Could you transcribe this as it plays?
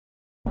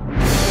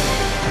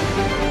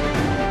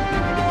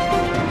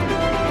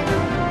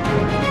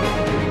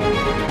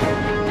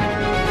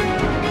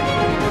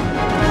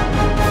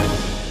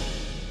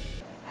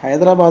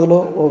హైదరాబాద్లో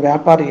ఓ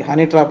వ్యాపారి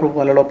honey trap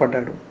వలలో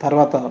పడ్డాడు.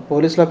 తర్వాత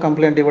పోలీసులకు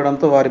కంప్లైంట్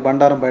ఇవ్వడంతో వారి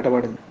బండారం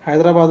బయటపడింది.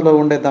 హైదరాబాద్లో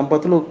ఉండే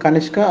దంపతులు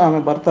కనిష్క, ఆమె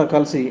భర్త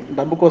కలిసి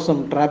డబ్బు కోసం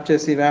ట్రాప్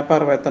చేసి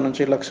వ్యాపారవేత్త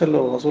నుంచి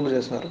లక్షల్లో వసూలు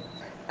చేశారు.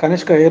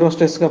 కనిష్క ఎయిర్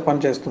హోస్టెస్గా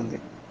పనిచేస్తుంది.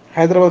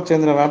 హైదరాబాద్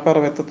చెందిన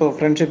వ్యాపారవేత్తతో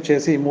ఫ్రెండ్షిప్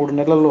చేసి 3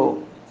 నెలల్లో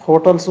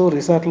హోటల్స్,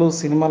 రిసార్ట్లు,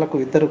 సినిమాలకు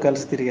ఇద్దరు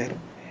కలిసి తిరిగారు.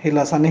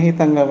 ఇలా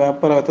సన్నిహితంగా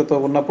వ్యాపారవేత్తతో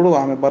ఉన్నప్పుడు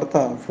ఆమె భర్త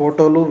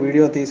ఫోటోలు,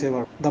 వీడియో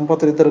తీసేవాడు.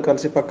 దంపతులిద్దరూ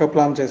కలిసి పక్క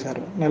ప్లాన్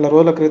చేశారు. నెల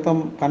రోజుల క్రితం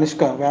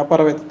కనిష్క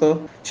వ్యాపారవేత్తతో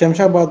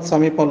శంషాబాద్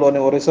సమీపంలోని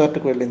ఓ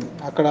రిసార్ట్కు వెళ్ళింది.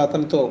 అక్కడ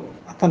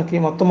అతనికి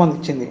మత్తుమందు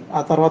ఇచ్చింది.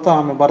 ఆ తర్వాత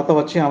ఆమె భర్త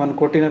వచ్చి ఆమెను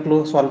కొట్టినట్లు,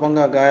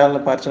 స్వల్పంగా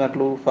గాయాలను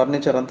పరిచినట్లు,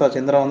 ఫర్నిచర్ అంతా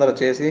చిందరవందర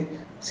చేసి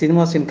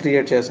సినిమా సీన్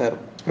క్రియేట్ చేశారు.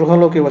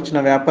 గృహంలోకి వచ్చిన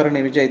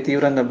వ్యాపారిని విజయ్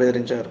తీవ్రంగా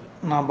బెదిరించారు.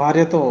 నా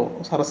భార్యతో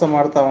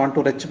సరసమాడతావంటూ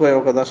రెచ్చిపోయి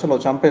ఒక దశలో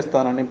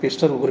చంపేస్తానని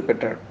పిస్టల్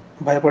గురిపెట్టాడు.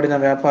 భయపడిన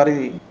వ్యాపారి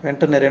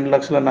వెంటనే 2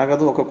 లక్షల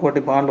నగదు, 1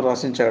 కోటి బాండ్లు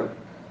రాసించాడు.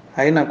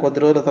 అయినా కొద్ది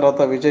రోజుల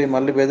తర్వాత విజయ్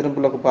మళ్లీ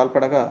బెదిరింపులకు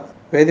పాల్పడగా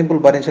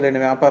వేధింపులు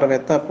భరించలేని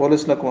వ్యాపారవేత్త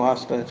పోలీసులకు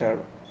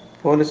ఆశ్రయించాడు.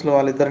 పోలీసులు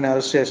వాళ్ళిద్దరిని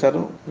అరెస్ట్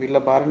చేశారు. వీళ్ళ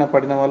బారిన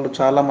పడిన వాళ్ళు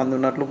చాలా మంది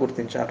ఉన్నట్లు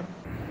గుర్తించారు.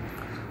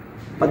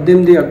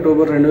 18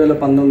 అక్టోబర్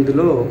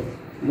 2019లో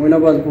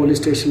మోయినాబాద్ పోలీస్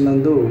స్టేషన్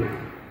నందు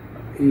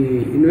ఈ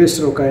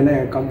ఇన్వెస్టర్ ఒక ఆయన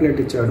కంప్లైంట్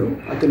ఇచ్చాడు.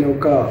 అతని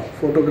యొక్క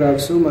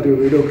ఫోటోగ్రాఫ్స్ మరియు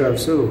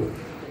వీడియోగ్రాఫ్స్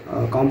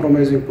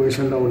కాంప్రమైజింగ్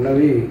పొజిషన్లో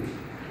ఉన్నవి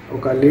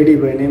ఒక lady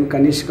by name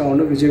Kanishka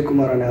Vijay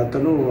Kumar అనే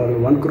అతను వాళ్ళు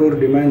 1 crore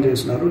డిమాండ్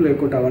చేస్తున్నారు.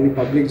 లేకుంటే అవన్నీ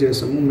పబ్లిక్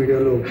చేస్తాము,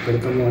 మీడియాలో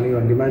పెడతాము అని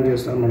వాళ్ళు డిమాండ్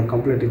చేస్తున్నారు. మనం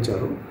కంప్లైంట్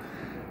ఇచ్చారు.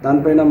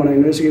 దానిపైన మనం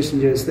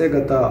ఇన్వెస్టిగేషన్ చేస్తే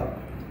గత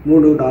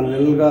 3-4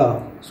 నెలలుగా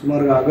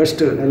సుమారుగా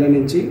ఆగస్టు నెల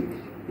నుంచి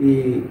ఈ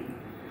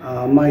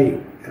అమ్మాయి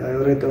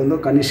ఎవరైతే ఉందో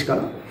కనిష్క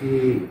ఈ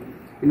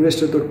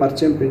ఇన్వెస్టర్తో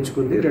పరిచయం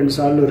పెంచుకుంది. 2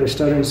 సార్లు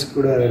రెస్టారెంట్స్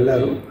కూడా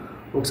వెళ్ళారు.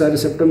 ఒకసారి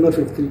సెప్టెంబర్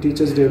 5th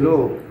టీచర్స్ డేలో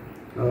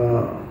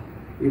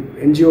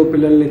ఎన్జిఓ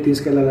పిల్లల్ని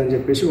తీసుకెళ్లాలని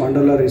చెప్పేసి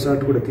వండర్లా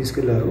రిసార్ట్ కూడా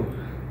తీసుకెళ్లారు.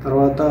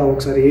 తర్వాత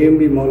ఒకసారి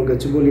ఏఎంబి మాల్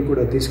గచ్చిబౌలి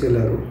కూడా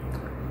తీసుకెళ్లారు.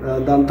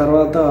 దాని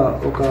తర్వాత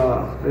ఒక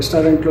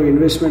రెస్టారెంట్లో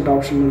ఇన్వెస్ట్మెంట్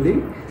ఆప్షన్ ఉంది.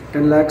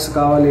 10 lakhs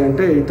కావాలి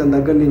అంటే ఇతని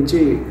దగ్గర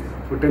నుంచి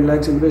 10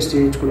 lakhs ఇన్వెస్ట్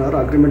చేయించుకున్నారు.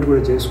 అగ్రిమెంట్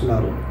కూడా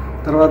చేసుకున్నారు.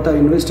 తర్వాత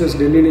ఇన్వెస్టర్స్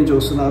ఢిల్లీ నుంచి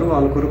వస్తున్నారు,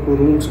 వాళ్ళ కొరకు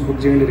రూమ్స్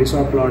బుక్ చేయండి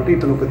రిసార్ట్లో అంటే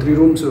ఇతను ఒక 3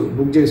 rooms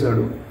బుక్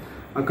చేశాడు.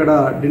 అక్కడ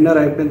డిన్నర్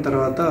అయిపోయిన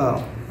తర్వాత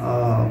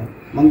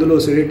మందులో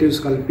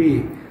సెడేటివ్స్ కలిపి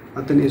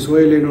అతని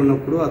సోయలేని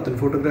ఉన్నప్పుడు అతని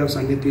ఫోటోగ్రాఫ్స్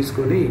అన్నీ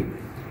తీసుకొని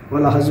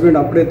వాళ్ళ హస్బెండ్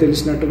అప్పుడే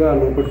తెలిసినట్టుగా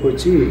లోపలికి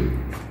వచ్చి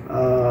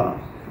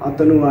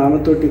అతను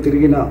ఆమెతోటి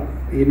తిరిగిన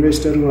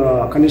ఇన్వెస్టర్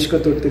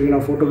కనిష్కతో తిరిగిన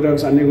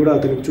ఫోటోగ్రాఫ్స్ అన్నీ కూడా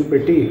అతనికి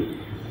చూపెట్టి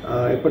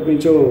ఎప్పటి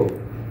నుంచో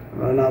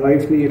నా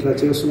వైఫ్ని ఇట్లా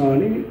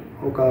చేస్తున్నామని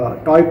ఒక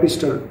టాయ్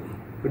పిస్టల్,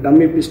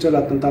 డమ్మీ పిస్టల్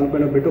అతను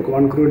తలపైన పెట్టి ఒక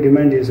 1 crore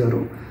డిమాండ్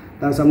చేశారు.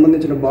 దానికి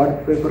సంబంధించిన బాండ్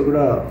పేపర్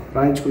కూడా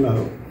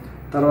రాయించుకున్నారు.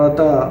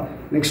 తర్వాత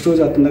నెక్స్ట్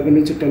రోజు అతని దగ్గర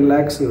నుంచి 10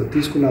 lakhs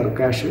తీసుకున్నారు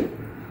క్యాష్.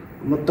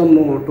 మొత్తం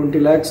 20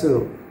 lakhs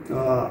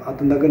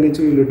అతని దగ్గర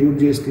నుంచి వీళ్ళు డ్యూప్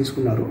చేసి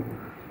తీసుకున్నారు.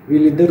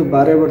 వీళ్ళిద్దరు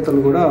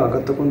భార్యాభర్తలు కూడా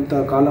గత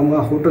కొంతకాలంగా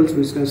హోటల్స్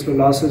బిజినెస్లో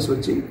లాసెస్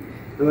వచ్చి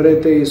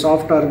ఎవరైతే ఈ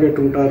సాఫ్ట్ టార్గెట్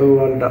ఉంటారో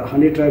వాళ్ళు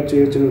హనీ ట్రాప్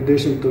చేయొచ్చనే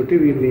ఉద్దేశంతో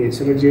వీళ్ళని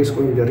సెలెక్ట్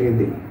చేసుకోవడం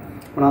జరిగింది.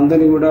 మన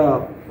అందరినీ కూడా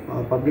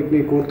పబ్లిక్ని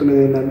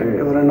కోరుతున్నది ఏంటంటే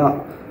ఎవరైనా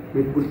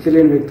మీకు గుర్తు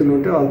తెలియని వ్యక్తులు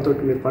ఉంటే వాళ్ళతో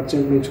మీరు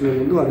పరిచయం పెంచుకునే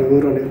ముందు వాళ్ళు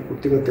ఎవరు అనేది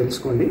పూర్తిగా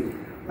తెలుసుకోండి.